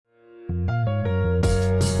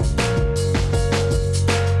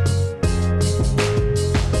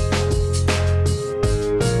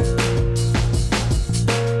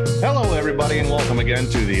in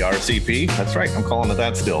to the RCP. That's right, I'm calling it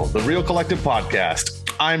that still. The Real Collective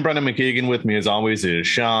Podcast. I'm Brendan McKeegan. With me, as always, is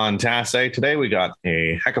Sean Tassay. Today, we got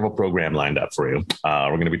a heck of a program lined up for you. We're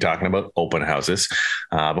going to be talking about open houses.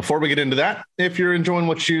 Before we get into that, if you're enjoying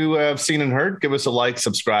what you have seen and heard, give us a like,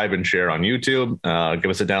 subscribe, and share on YouTube. Give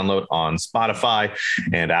us a download on Spotify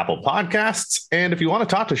and Apple Podcasts. And if you want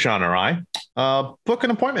to talk to Sean or I, book an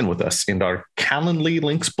appointment with us in our Calendly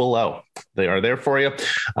links below. They are there for you.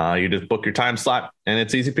 You just book your time slot, and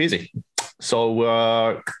it's easy peasy.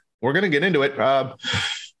 So we're going to get into it.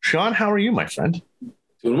 Sean, how are you, my friend?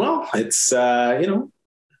 Doing well. It's,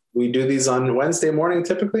 we do these on Wednesday morning.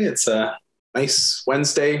 Typically it's a nice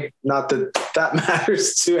Wednesday. Not that that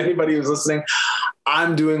matters to anybody who's listening.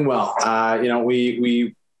 I'm doing well.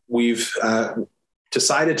 We've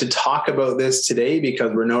decided to talk about this today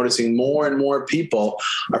because we're noticing more and more people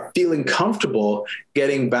are feeling comfortable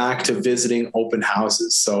getting back to visiting open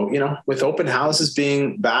houses. So, with open houses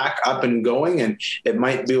being back up and going, and it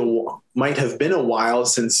might have been a while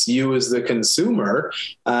since you as the consumer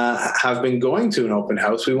have been going to an open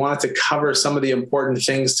house, we wanted to cover some of the important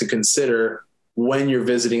things to consider when you're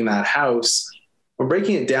visiting that house. We're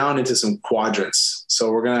breaking it down into some quadrants.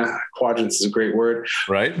 So quadrants is a great word,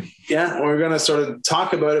 right? Yeah. We're going to sort of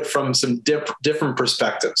talk about it from some different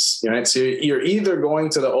perspectives, right? So you're either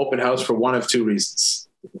going to the open house for one of two reasons,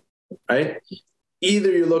 right?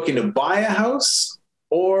 Either you're looking to buy a house,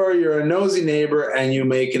 or you're a nosy neighbor and you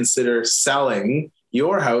may consider selling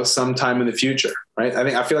your house sometime in the future, right?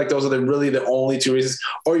 I feel like those are really the only two reasons,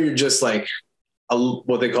 or you're just like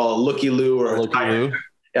what they call a looky-loo or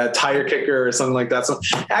a tire kicker or something like that. So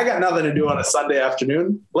I got nothing to do on a Sunday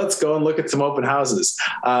afternoon. Let's go and look at some open houses.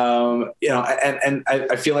 And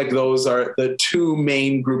I feel like those are the two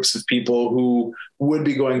main groups of people who would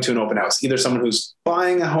be going to an open house, either someone who's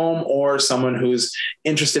buying a home or someone who's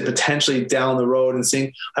interested potentially down the road and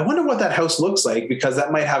seeing, I wonder what that house looks like, because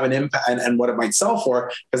that might have an impact, and what it might sell for,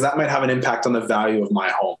 because that might have an impact on the value of my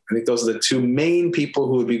home. I think those are the two main people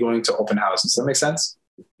who would be going to open houses. Does that make sense?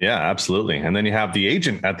 Yeah, absolutely. And then you have the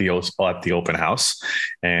agent at the open house,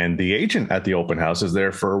 and the agent at the open house is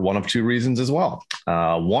there for one of two reasons as well.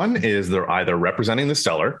 One is they're either representing the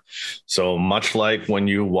seller. So much like when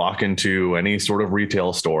you walk into any sort of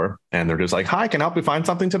retail store and they're just like, hi, can I help you find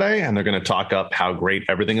something today? And they're going to talk up how great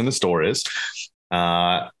everything in the store is.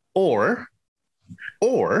 Or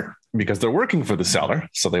because they're working for the seller,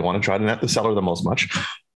 so they want to try to net the seller the most much.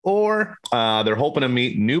 Or they're hoping to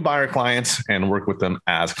meet new buyer clients and work with them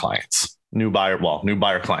as clients. New buyer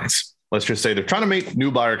clients. Let's just say they're trying to meet new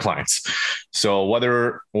buyer clients. So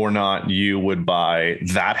whether or not you would buy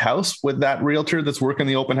that house with that realtor that's working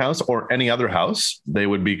the open house or any other house, they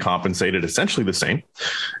would be compensated essentially the same.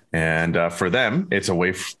 And for them, it's a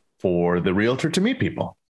way for the realtor to meet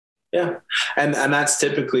people. Yeah. And that's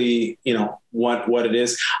typically, what it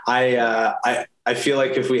is. I feel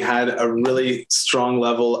like if we had a really strong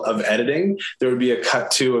level of editing, there would be a cut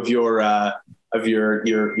to of your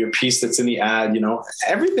piece that's in the ad.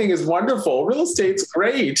 Everything is wonderful. Real estate's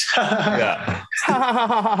great. Yeah.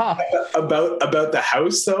 about the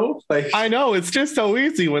house though. I know, it's just so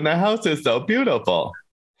easy when the house is so beautiful.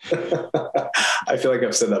 I feel like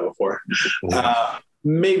I've said that before.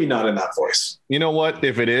 Maybe not in that voice. You know what?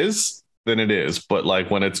 If it is, then it is. But like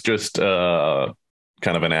when it's just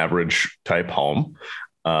kind of an average type home,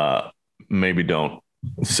 maybe don't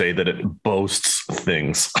say that it boasts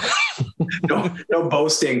things. No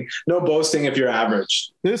boasting. No boasting if you're average.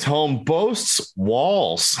 This home boasts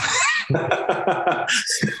walls. All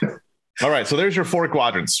right. So there's your four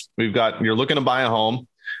quadrants. You're looking to buy a home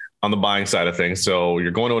on the buying side of things. So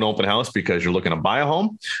you're going to an open house because you're looking to buy a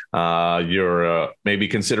home. You're maybe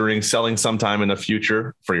considering selling sometime in the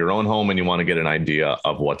future for your own home, and you want to get an idea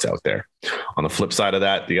of what's out there. On the flip side of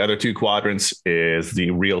that, the other two quadrants is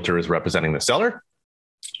the realtor is representing the seller,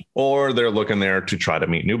 or they're looking there to try to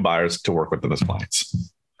meet new buyers to work with them as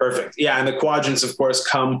clients. Perfect. Yeah. And the quadrants, of course,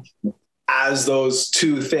 come as those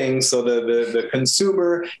two things. So the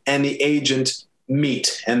consumer and the agent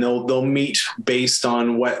meet, and they'll meet based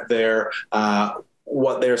on what their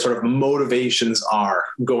sort of motivations are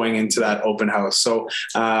going into that open house. So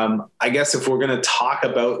I guess if we're going to talk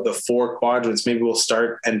about the four quadrants, maybe we'll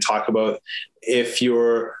start and talk about if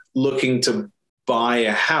you're looking to buy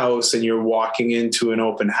a house and you're walking into an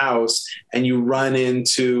open house and you run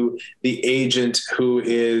into the agent who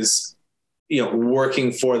is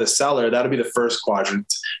working for the seller. That'll be the first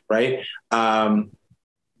quadrant, right?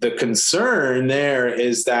 The concern there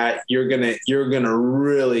is that you're gonna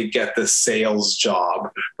really get the sales job,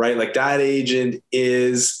 right? Like that agent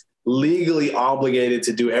is legally obligated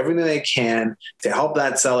to do everything they can to help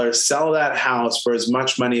that seller sell that house for as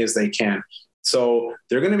much money as they can. So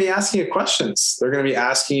they're going to be asking you questions. They're going to be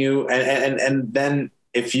asking you, and then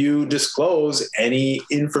if you disclose any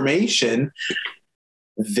information,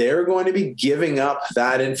 they're going to be giving up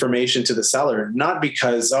that information to the seller, not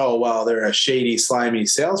because, oh, well, they're a shady, slimy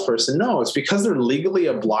salesperson. No, it's because they're legally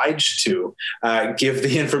obliged to give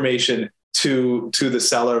the information to the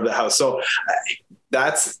seller of the house. So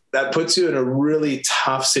that puts you in a really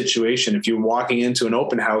tough situation. If you're walking into an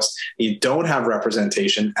open house, you don't have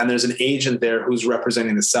representation, and there's an agent there who's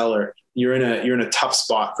representing the seller, you're in a tough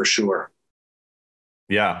spot for sure.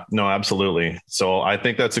 Yeah, no, absolutely. So I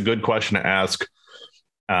think that's a good question to ask.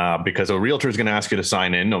 Because a realtor is going to ask you to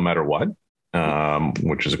sign in no matter what,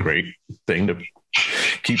 which is a great thing to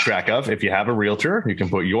keep track of. If you have a realtor, you can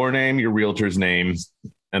put your name, your realtor's name,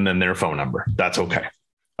 and then their phone number. That's okay.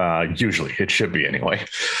 Usually it should be anyway.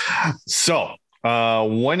 So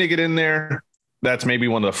when you get in there, that's maybe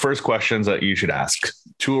one of the first questions that you should ask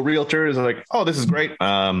to a realtor is like, oh, this is great.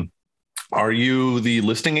 Are you the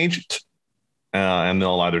listing agent? And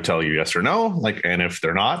they'll either tell you yes or no, and if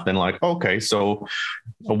they're not, then okay, so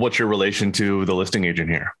what's your relation to the listing agent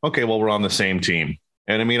here? Okay, well, we're on the same team.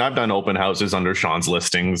 And I mean, I've done open houses under Sean's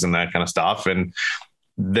listings and that kind of stuff, and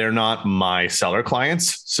they're not my seller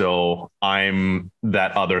clients. So I'm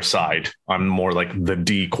that other side. I'm more like the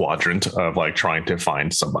D quadrant of trying to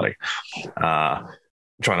find somebody, trying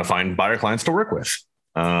to find buyer clients to work with.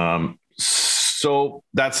 So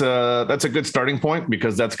that's a good starting point,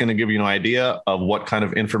 because that's going to give you an idea of what kind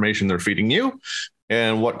of information they're feeding you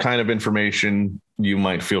and what kind of information you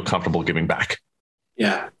might feel comfortable giving back.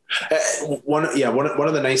 Yeah. One of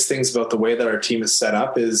the nice things about the way that our team is set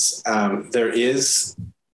up is there is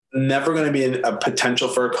never going to be a potential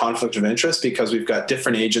for a conflict of interest, because we've got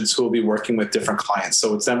different agents who will be working with different clients.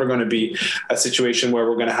 So it's never going to be a situation where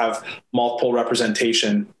we're going to have multiple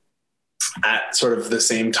representation at sort of the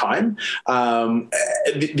same time. The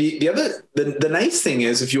nice thing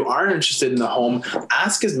is, if you are interested in the home,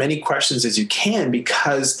 ask as many questions as you can,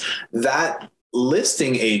 because that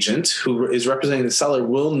listing agent who is representing the seller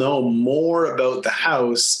will know more about the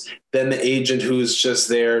house than the agent who's just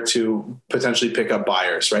there to potentially pick up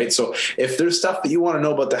buyers, right? So if there's stuff that you want to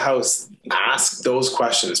know about the house, ask those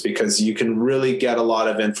questions, because you can really get a lot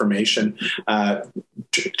of information.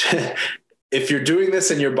 If you're doing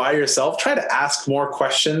this and you're by yourself, try to ask more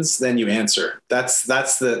questions than you answer. That's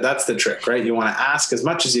the trick, right? You want to ask as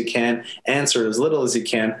much as you can, answer as little as you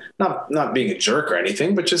can, not being a jerk or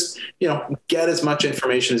anything, but just, get as much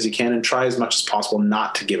information as you can and try as much as possible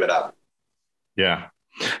not to give it up. Yeah.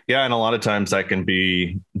 Yeah. And a lot of times that can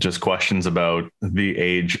be just questions about the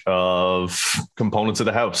age of components of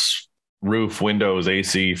the house, roof, windows,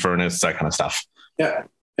 AC, furnace, that kind of stuff. Yeah.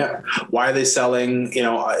 Yeah. Why are they selling?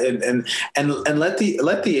 And let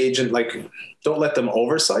the agent, don't let them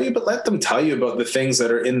oversell you, but let them tell you about the things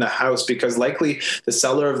that are in the house, because likely the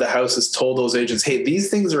seller of the house has told those agents, hey, these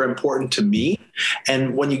things are important to me.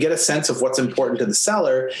 And when you get a sense of what's important to the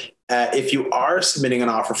seller, if you are submitting an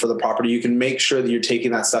offer for the property, you can make sure that you're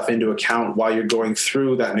taking that stuff into account while you're going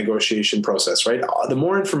through that negotiation process, right? The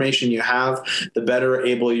more information you have, the better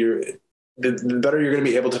the better you're going to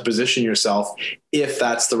be able to position yourself if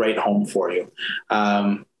that's the right home for you.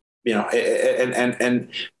 And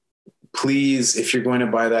please, if you're going to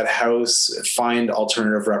buy that house, find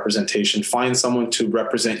alternative representation, find someone to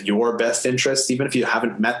represent your best interests. Even if you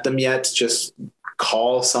haven't met them yet, just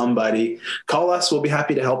call somebody, call us. We'll be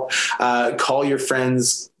happy to help. Call your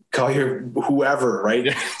friends, call your whoever, right?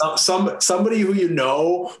 Yeah. Somebody who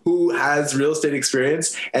who has real estate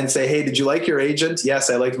experience, and say, hey, did you like your agent? Yes,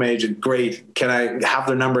 I liked my agent. Great. Can I have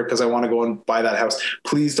their number? Because I want to go and buy that house.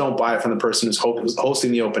 Please don't buy it from the person who's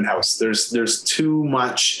hosting the open house. There's too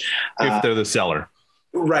much. If they're the seller.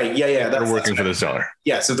 Right. Yeah. They're working for the seller.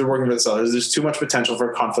 Yes. If they're working for the seller, there's too much potential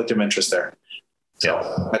for conflict of interest there.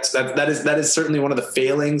 So that is certainly one of the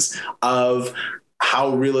failings of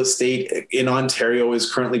how real estate in Ontario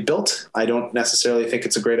is currently built. I don't necessarily think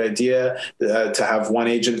it's a great idea to have one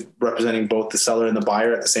agent representing both the seller and the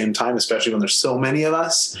buyer at the same time, especially when there's so many of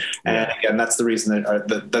us. And again, that's the reason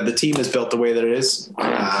that the team is built the way that it is.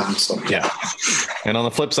 And on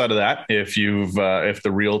the flip side of that, if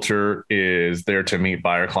the realtor is there to meet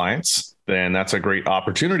buyer clients, then that's a great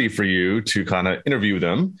opportunity for you to kind of interview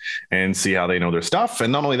them and see how they know their stuff.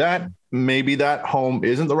 And not only that, maybe that home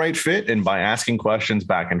isn't the right fit. And by asking questions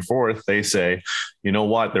back and forth, they say, you know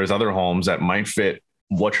what, there's other homes that might fit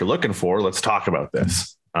what you're looking for. Let's talk about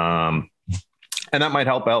this. And that might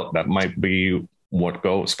help out. That might be what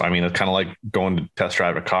goes. I mean, it's kind of like going to test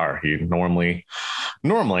drive a car. You normally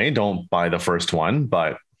normally don't buy the first one,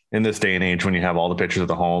 but in this day and age, when you have all the pictures of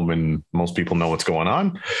the home and most people know what's going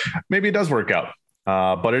on, maybe it does work out.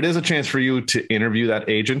 But it is a chance for you to interview that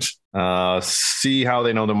agent, see how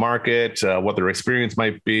they know the market, what their experience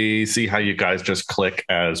might be, see how you guys just click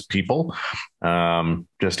as people.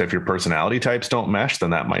 Just if your personality types don't mesh, then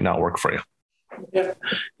that might not work for you.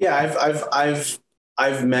 Yeah.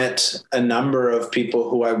 I've met a number of people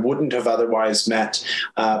who I wouldn't have otherwise met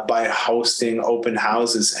by hosting open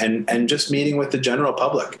houses and just meeting with the general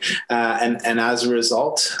public. And as a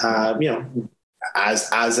result,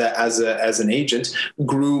 as an agent,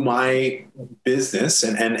 grew my business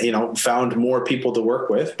and found more people to work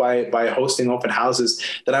with by hosting open houses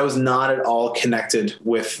that I was not at all connected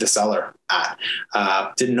with the seller at.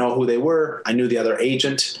 Didn't know who they were. I knew the other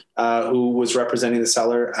agent who was representing the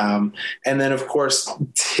seller. And then, of course,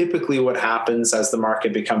 typically what happens as the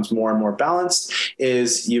market becomes more and more balanced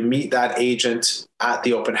is you meet that agent at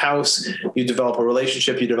the open house, you develop a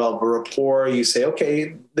relationship, you develop a rapport, you say,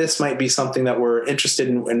 okay, this might be something that we're interested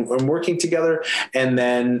in working together. And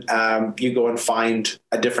then you go and find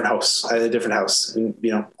a different house,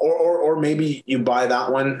 or maybe you buy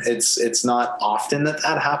that one. It's not often that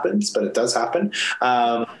happens, but it does happen.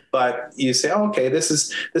 But you say, oh, okay, this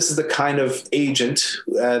is the kind of agent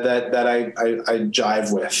that I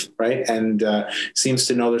jive with, right? And seems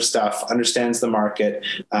to know their stuff, understands the market,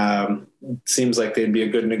 seems like they'd be a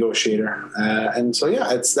good negotiator. And so,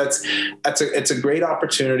 yeah, it's a great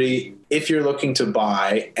opportunity if you're looking to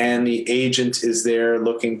buy and the agent is there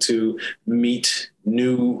looking to meet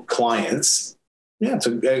new clients. Yeah, it's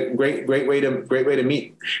a great way to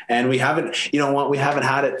meet. And we haven't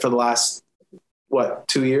had it for the last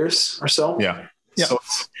 2 years or so. Yeah. So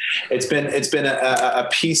it's been a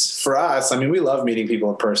piece for us. I mean, we love meeting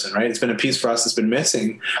people in person, right? It's been a piece for us that's been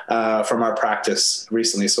missing from our practice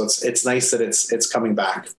recently. So it's nice that it's coming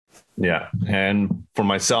back. Yeah. And for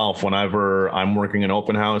myself, whenever I'm working an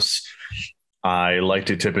open house, I like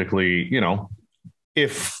to typically,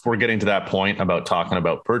 if we're getting to that point about talking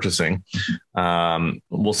about purchasing,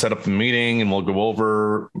 we'll set up the meeting and we'll go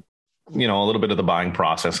over a little bit of the buying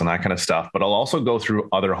process and that kind of stuff, but I'll also go through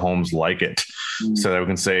other homes like it so that we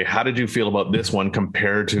can say, how did you feel about this one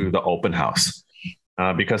compared to the open house?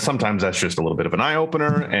 Because sometimes that's just a little bit of an eye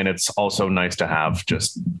opener. And it's also nice to have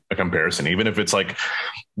just a comparison, even if it's like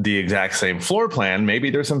the exact same floor plan, maybe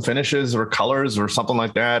there's some finishes or colors or something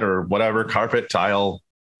like that, or whatever, carpet, tile,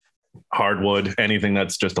 hardwood, anything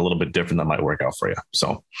that's just a little bit different that might work out for you.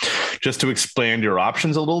 So just to expand your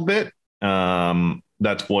options a little bit,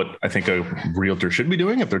 that's what I think a realtor should be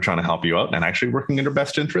doing if they're trying to help you out and actually working in their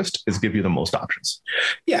best interest, is give you the most options.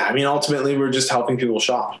 Yeah. I mean, ultimately we're just helping people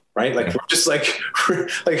shop, right? Like we're just like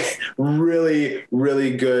really,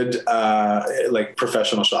 really good,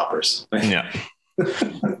 professional shoppers. Yeah.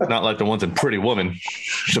 Not like the ones in Pretty Woman.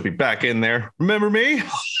 She'll be back in there. Remember me?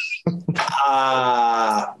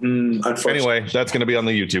 Anyway, that's going to be on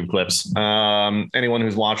the YouTube clips. Anyone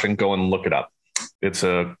who's watching, go and look it up. It's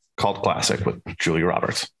a cult classic with Julia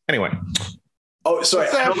Roberts. Anyway. Oh, sorry.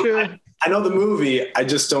 I know the movie. I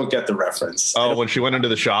just don't get the reference. Oh, when she went into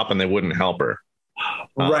the shop and they wouldn't help her.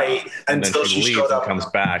 Right. Until she leaves and comes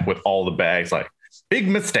back with all the bags, like, big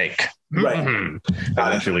mistake. Right. Mm-hmm. And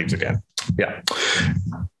then she leaves again. Yeah.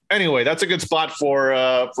 Anyway, that's a good spot for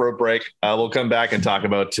a break. We'll come back and talk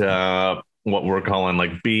about what we're calling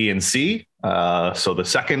like B and C. So the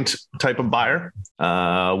second type of buyer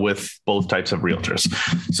with both types of realtors.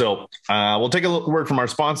 So we'll take a word from our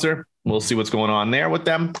sponsor. We'll see what's going on there with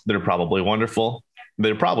them. They're probably wonderful.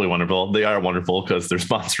 They are wonderful because they're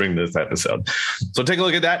sponsoring this episode. So take a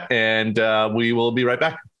look at that and we will be right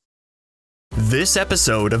back. This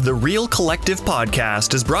episode of the Real Collective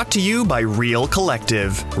podcast is brought to you by Real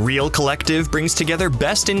Collective. Real Collective brings together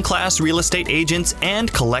best-in-class real estate agents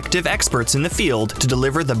and collective experts in the field to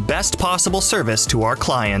deliver the best possible service to our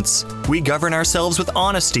clients. We govern ourselves with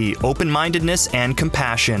honesty, open-mindedness, and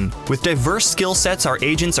compassion. With diverse skill sets, our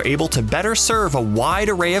agents are able to better serve a wide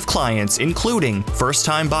array of clients, including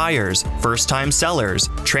first-time buyers, first-time sellers,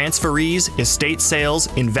 transferees, estate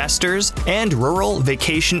sales, investors, and rural,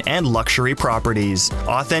 vacation, and luxury properties.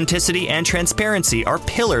 Authenticity and transparency are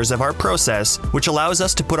pillars of our process, which allows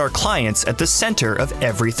us to put our clients at the center of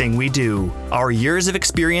everything we do. Our years of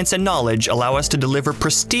experience and knowledge allow us to deliver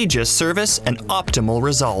prestigious service and optimal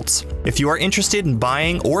results. If you are interested in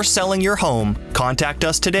buying or selling your home, contact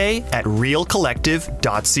us today at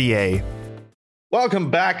realcollective.ca. Welcome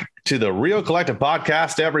back to the Real Collective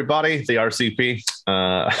podcast, everybody. The RCP.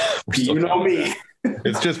 You know me.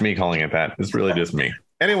 It's just me calling it that. It's really just me.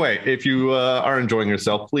 Anyway, if you are enjoying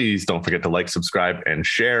yourself, please don't forget to like, subscribe, and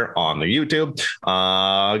share on the YouTube.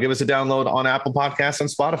 Give us a download on Apple Podcasts and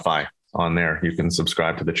Spotify. On there, you can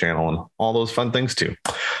subscribe to the channel and all those fun things too.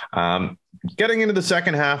 Getting into the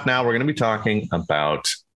second half now, we're going to be talking about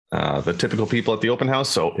the typical people at the open house.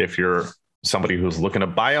 So if you're somebody who's looking to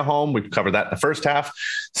buy a home, we've covered that in the first half.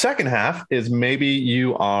 Second half is maybe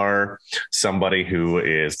you are somebody who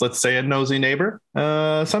is, let's say, a nosy neighbor.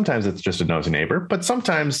 Sometimes it's just a nosy neighbor, but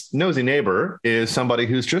sometimes nosy neighbor is somebody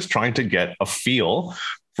who's just trying to get a feel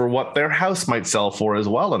for what their house might sell for as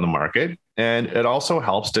well in the market. And it also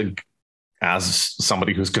helps to, as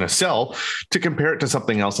somebody who's going to sell, to compare it to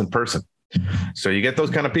something else in person. So you get those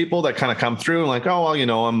kind of people that kind of come through and like, oh,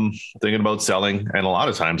 well, I'm thinking about selling. And a lot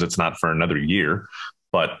of times it's not for another year,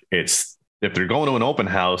 but it's, if they're going to an open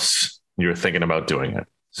house, you're thinking about doing it.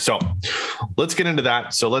 So let's get into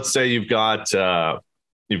that. So let's say you've got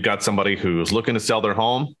somebody who's looking to sell their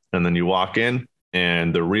home, and then you walk in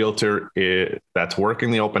and the realtor that's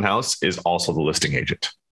working the open house is also the listing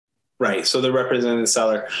agent. Right. So they're representing the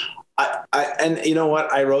seller. And you know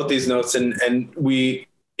what? I wrote these notes and we,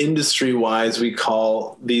 industry wise, we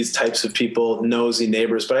call these types of people nosy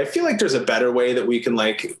neighbors, but I feel like there's a better way that we can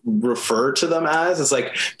like refer to them as. It's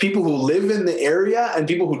like people who live in the area and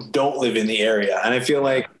people who don't live in the area. And I feel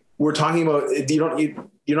like we're talking about, you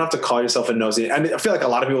don't have to call yourself a nosy. I mean, I feel like a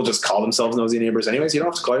lot of people just call themselves nosy neighbors anyways. You don't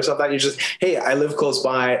have to call yourself that. You just, hey, I live close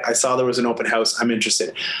by. I saw there was an open house. I'm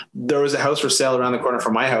interested. There was a house for sale around the corner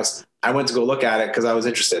from my house. I went to go look at it because I was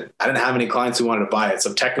interested. I didn't have any clients who wanted to buy it.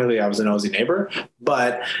 So technically I was a nosy neighbor,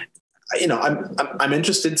 but I'm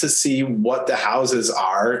interested to see what the houses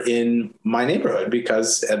are in my neighborhood,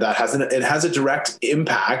 because it has a direct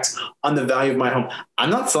impact on the value of my home. I'm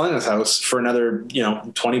not selling this house for another,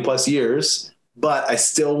 20 plus years, but I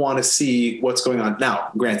still want to see what's going on. Now,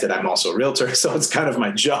 granted, I'm also a realtor, so it's kind of my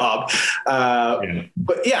job.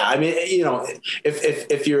 But yeah, I mean,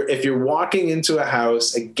 if you're walking into a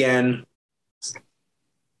house, again,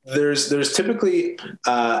 there's typically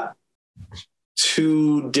not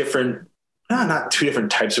two different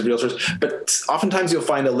types of realtors, but oftentimes you'll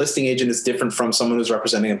find a listing agent is different from someone who's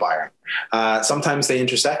representing a buyer. Sometimes they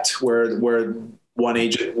intersect where one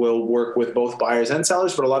agent will work with both buyers and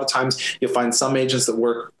sellers, but a lot of times you'll find some agents that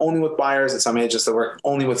work only with buyers and some agents that work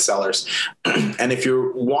only with sellers. And if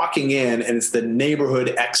you're walking in and it's the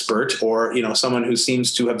neighborhood expert or, someone who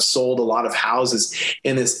seems to have sold a lot of houses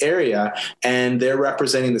in this area and they're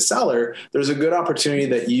representing the seller, there's a good opportunity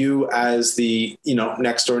that you as the,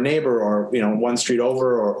 next door neighbor or, one street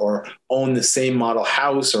over or own the same model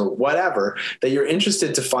house or whatever, that you're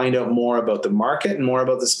interested to find out more about the market and more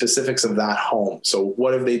about the specifics of that home. So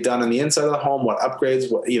what have they done on the inside of the home? What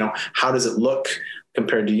upgrades? How does it look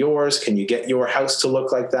compared to yours? Can you get your house to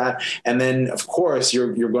look like that? And then, of course,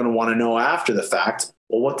 you're going to want to know after the fact,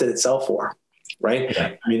 well, what did it sell for? Right?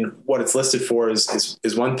 Yeah. I mean, what it's listed for is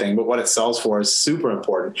one thing, but what it sells for is super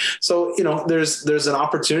important. So, there's an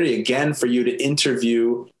opportunity again for you to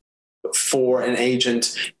interview for an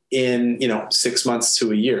agent in, 6 months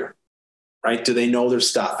to a year. Right? Do they know their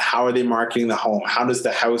stuff? How are they marketing the home? How does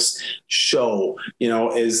the house show?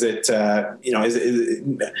 Is it, are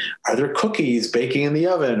there cookies baking in the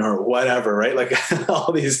oven or whatever? Right? Like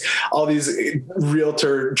all these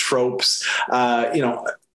realtor tropes.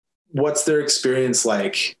 What's their experience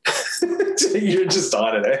like? You're just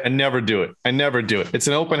on it. Eh? I never do it. It's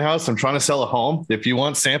an open house. I'm trying to sell a home. If you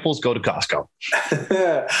want samples, go to Costco.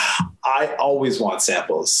 I always want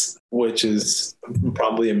samples, which is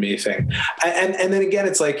probably a me thing. And then again,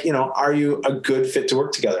 it's like, are you a good fit to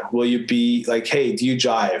work together? Will you be like, hey, do you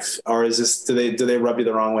jive? Or is this, do they rub you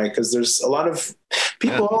the wrong way? Because there's a lot of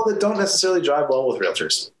people that don't necessarily jive well with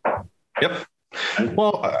realtors. Yep.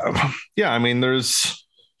 Well, I mean, there's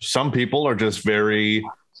some people are just very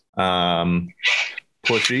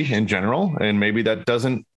pushy in general, and maybe that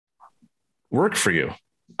doesn't work for you.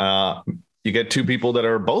 You get two people that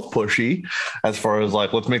are both pushy as far as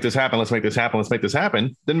like, let's make this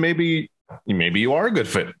happen. Then maybe you are a good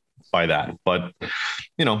fit by that. But,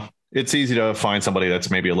 it's easy to find somebody that's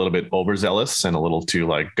maybe a little bit overzealous and a little too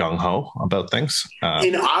like gung ho about things.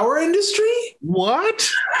 In our industry? What?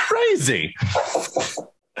 Crazy.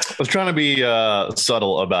 I was trying to be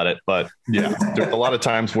subtle about it, but yeah, there's a lot of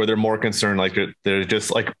times where they're more concerned, like they're just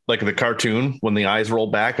like the cartoon when the eyes roll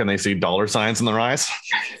back and they see dollar signs in their eyes.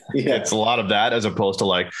 Yeah. It's a lot of that as opposed to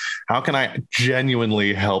like, how can I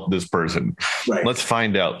genuinely help this person? Right. Let's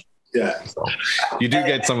find out. Yeah. So you do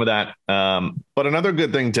get some of that. But another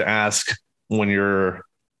good thing to ask when you're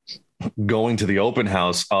going to the open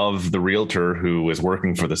house of the realtor who is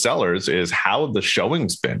working for the sellers is how the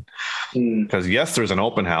showing's been. Because yes, there's an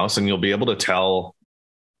open house and you'll be able to tell,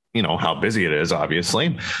 how busy it is,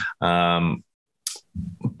 obviously.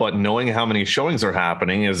 But knowing how many showings are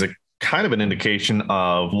happening is a kind of an indication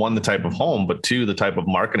of, one, the type of home, but two, the type of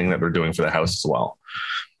marketing that they're doing for the house as well.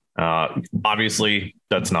 Obviously,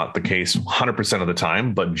 that's not the case 100% of the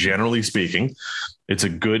time, but generally speaking, it's a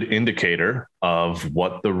good indicator of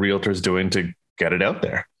what the realtor is doing to get it out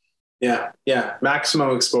there. Yeah.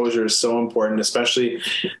 Maximum exposure is so important, especially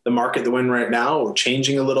the market that we're in right now. We're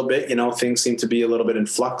changing a little bit. Things seem to be a little bit in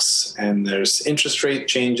flux, and there's interest rate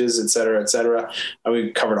changes, et cetera, et cetera. And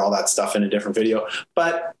we covered all that stuff in a different video,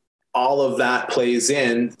 but all of that plays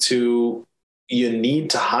into, you need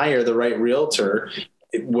to hire the right realtor,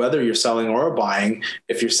 whether you're selling or buying.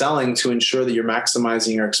 If you're selling, to ensure that you're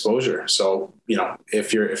maximizing your exposure. So,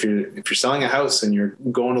 if you're selling a house and you're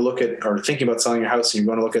going to look at, or thinking about selling your house, and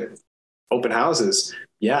you're going to look at open houses,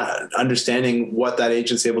 understanding what that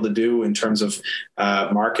agent's able to do in terms of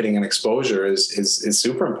marketing and exposure is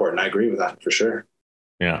super important. I agree with that for sure.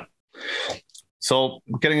 Yeah. So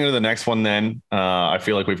getting into the next one, then I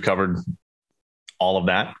feel like we've covered all of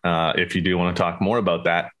that. If you do want to talk more about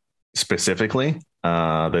that specifically,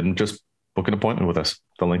 then just book an appointment with us.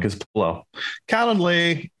 The link is below.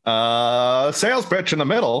 Calendly, sales pitch in the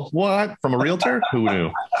middle. What? From a realtor? Who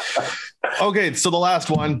knew? Okay, so the last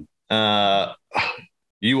one.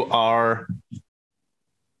 You are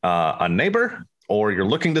a neighbor, or you're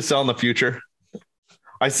looking to sell in the future.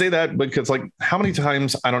 I say that because, how many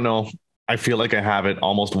times, I don't know, I feel like I have it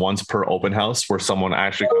almost once per open house where someone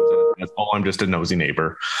actually comes in and says, "Oh, I'm just a nosy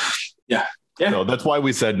neighbor." Yeah. So that's why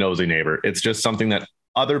we said nosy neighbor. It's just something that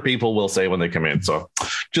other people will say when they come in. So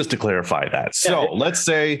just to clarify that. So let's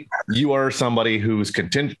say you are somebody who's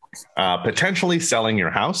potentially selling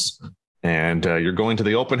your house, and you're going to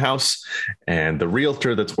the open house, and the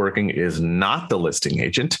realtor that's working is not the listing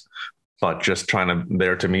agent, but just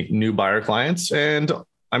there to meet new buyer clients. And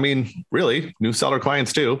I mean, really new seller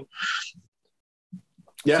clients too.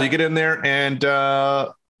 Yeah. So you get in there and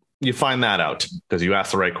you find that out because you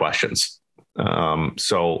ask the right questions.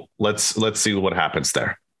 So let's see what happens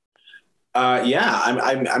there. I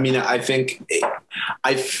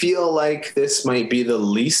feel like this might be the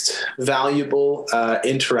least valuable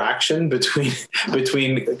interaction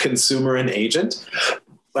between consumer and agent.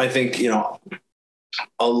 I think,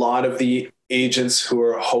 a lot of the agents who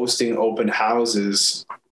are hosting open houses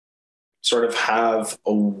sort of have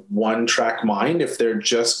a one-track mind. If they're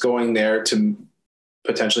just going there to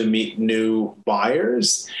potentially meet new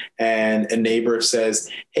buyers, and a neighbor says,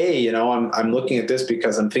 "Hey, I'm looking at this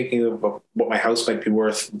because I'm thinking of what my house might be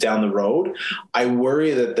worth down the road." I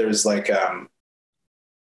worry that there's like an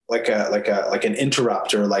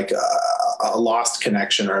interrupt, or like a lost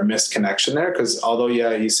connection or a missed connection there. Because although,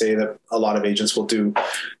 you say that a lot of agents will do,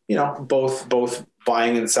 both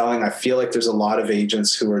buying and selling, I feel like there's a lot of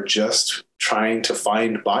agents who are just trying to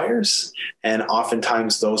find buyers. And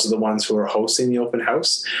oftentimes those are the ones who are hosting the open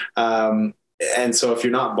house. And so if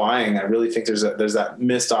you're not buying, I really think there's that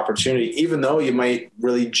missed opportunity, even though you might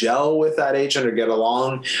really gel with that agent or get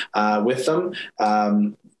along with them.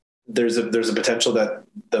 There's a potential that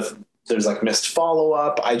there's like missed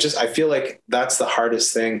follow-up. I feel like that's the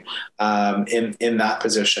hardest thing in that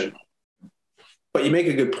position. But you make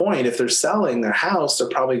a good point. If they're selling their house, they're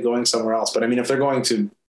probably going somewhere else. But I mean, if they're going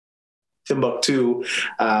to Timbuktu,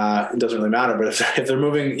 it doesn't really matter. But if they're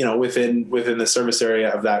moving, within the service area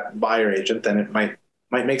of that buyer agent, then it might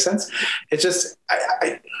make sense. It's just,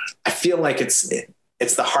 I feel like it's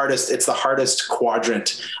the hardest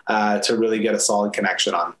quadrant to really get a solid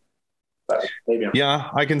connection on. But maybe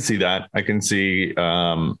I can see that. I can see,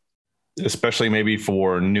 especially maybe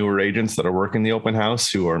for newer agents that are working the open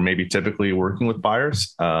house, who are maybe typically working with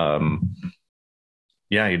buyers. You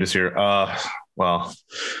just hear, well,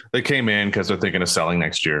 they came in because they're thinking of selling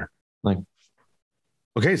next year. Like,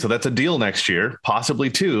 okay, so that's a deal next year, possibly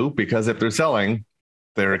two, because if they're selling,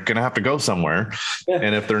 they're going to have to go somewhere. Yeah.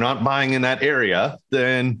 And if they're not buying in that area,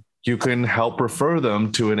 then you can help refer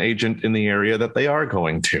them to an agent in the area that they are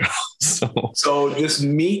going to. So just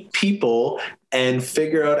meet people and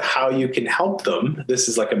figure out how you can help them. This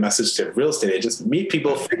is like a message to real estate agents. Meet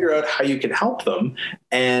people, figure out how you can help them,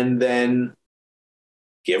 and then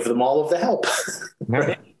give them all of the help.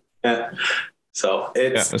 Right? Yeah. So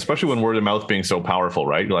it's especially when word of mouth being so powerful,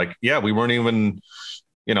 right? You're like, we weren't even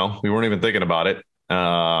thinking about it.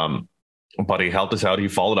 But he helped us out. He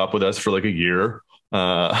followed up with us for like a year,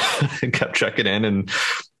 and kept checking in. And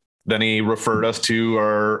then he referred us to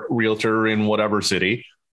our realtor in whatever city.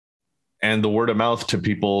 And the word of mouth to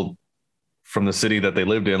people from the city that they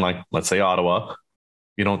lived in, like let's say Ottawa,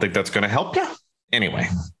 you don't think that's going to help you? Anyway,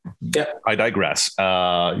 I digress.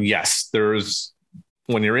 Yes,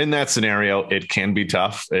 when you're in that scenario, it can be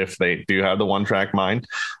tough if they do have the one-track mind.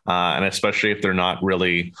 And especially if they're not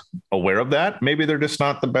really aware of that, maybe they're just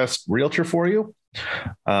not the best realtor for you.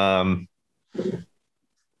 Tunnel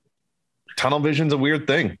vision's a weird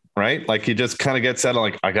thing, right? Like you just kind of get settled,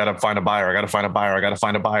 like, I got to find a buyer. I got to find a buyer. I got to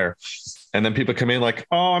find a buyer. And then people come in like,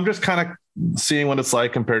 oh, I'm just kind of seeing what it's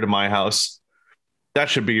like compared to my house. That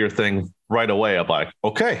should be your thing right away. I'm like,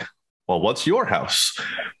 okay, well, what's your house?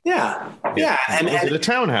 Yeah. Yeah. Is it a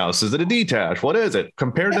townhouse? Is it a detached? What is it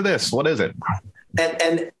compared to this? What is it?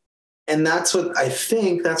 And that's what I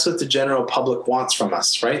think, that's what the general public wants from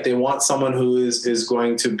us, right? They want someone who is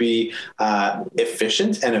going to be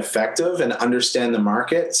efficient and effective and understand the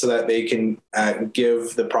market so that they can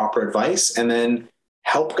give the proper advice and then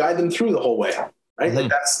help guide them through the whole way. Right. Mm-hmm.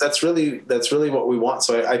 Like that's really what we want.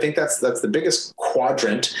 So I think that's the biggest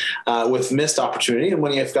quadrant with missed opportunity. And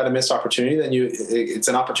when you've got a missed opportunity, then it's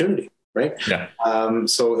an opportunity. Right. Yeah.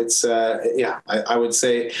 So it's I would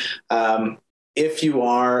say if you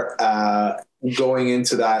are going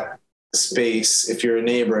into that space, if you're a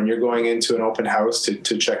neighbor and you're going into an open house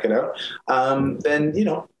to check it out,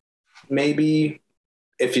 then, maybe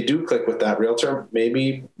if you do click with that realtor,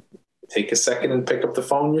 maybe take a second and pick up the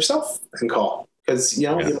phone yourself and call. Because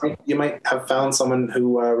you might have found someone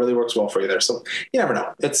who really works well for you there. So you never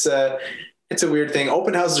know. It's a weird thing.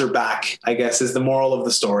 Open houses are back, I guess, is the moral of the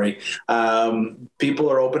story.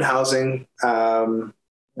 People are open housing.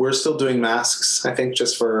 We're still doing masks, I think,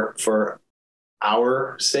 just for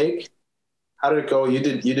our sake. How did it go? You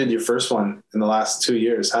did your first one in the last 2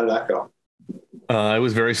 years. How did that go? It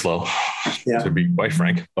was very slow, to be quite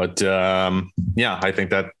frank. But I think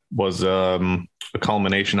that was a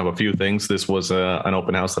culmination of a few things. This was an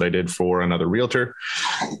open house that I did for another realtor,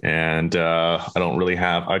 and I don't really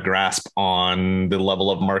have a grasp on the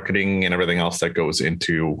level of marketing and everything else that goes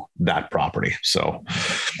into that property. So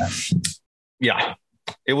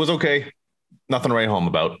it was okay. Nothing to write home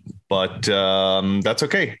about, but that's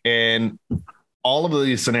okay. And all of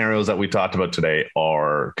these scenarios that we talked about today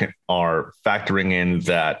are factoring in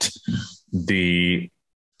that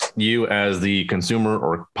you as the consumer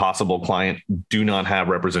or possible client do not have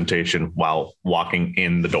representation while walking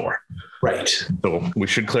in the door. Right. So we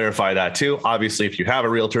should clarify that too. Obviously, if you have a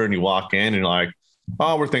realtor and you walk in and you're like,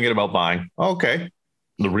 oh, we're thinking about buying. Okay.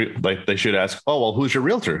 They should ask, oh, well, who's your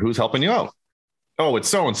realtor? Who's helping you out? Oh, it's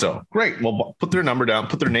so-and-so. Great. Well, put their number down,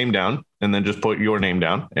 put their name down, and then just put your name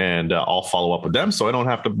down, and I'll follow up with them so I don't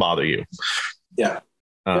have to bother you. Yeah.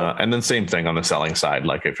 And then same thing on the selling side.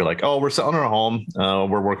 Like if you're like, oh, we're selling our home,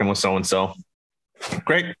 we're working with so-and-so.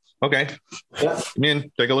 Great. Okay. Yeah. Come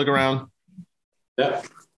in, take a look around. Yeah.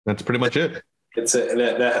 That's pretty much it.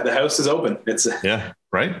 The house is open.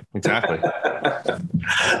 Right. Exactly.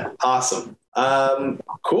 Awesome.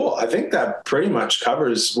 Cool. I think that pretty much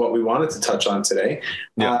covers what we wanted to touch on today.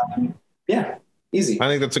 Easy. I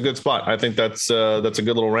think that's a good spot. I think that's a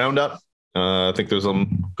good little roundup. I think there's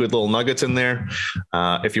some good little nuggets in there.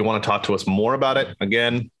 If you want to talk to us more about it,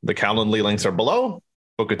 again, the Calendly links are below.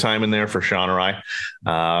 Book a time in there for Sean or I.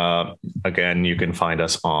 Again, you can find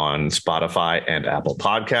us on Spotify and Apple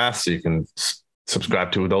Podcasts. So you can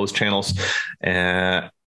subscribe to those channels. And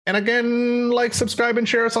again, like, subscribe and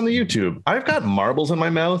share us on the YouTube. I've got marbles in my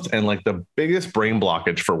mouth and like the biggest brain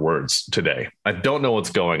blockage for words today. I don't know what's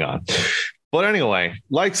going on. But anyway,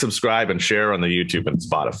 like, subscribe, and share on the YouTube and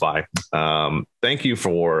Spotify. Thank you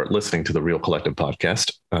for listening to the Real Collective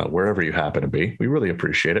podcast, wherever you happen to be. We really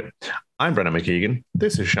appreciate it. I'm Brennan McKeegan.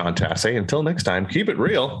 This is Sean Tassay. Until next time, keep it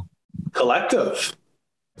real. Collective.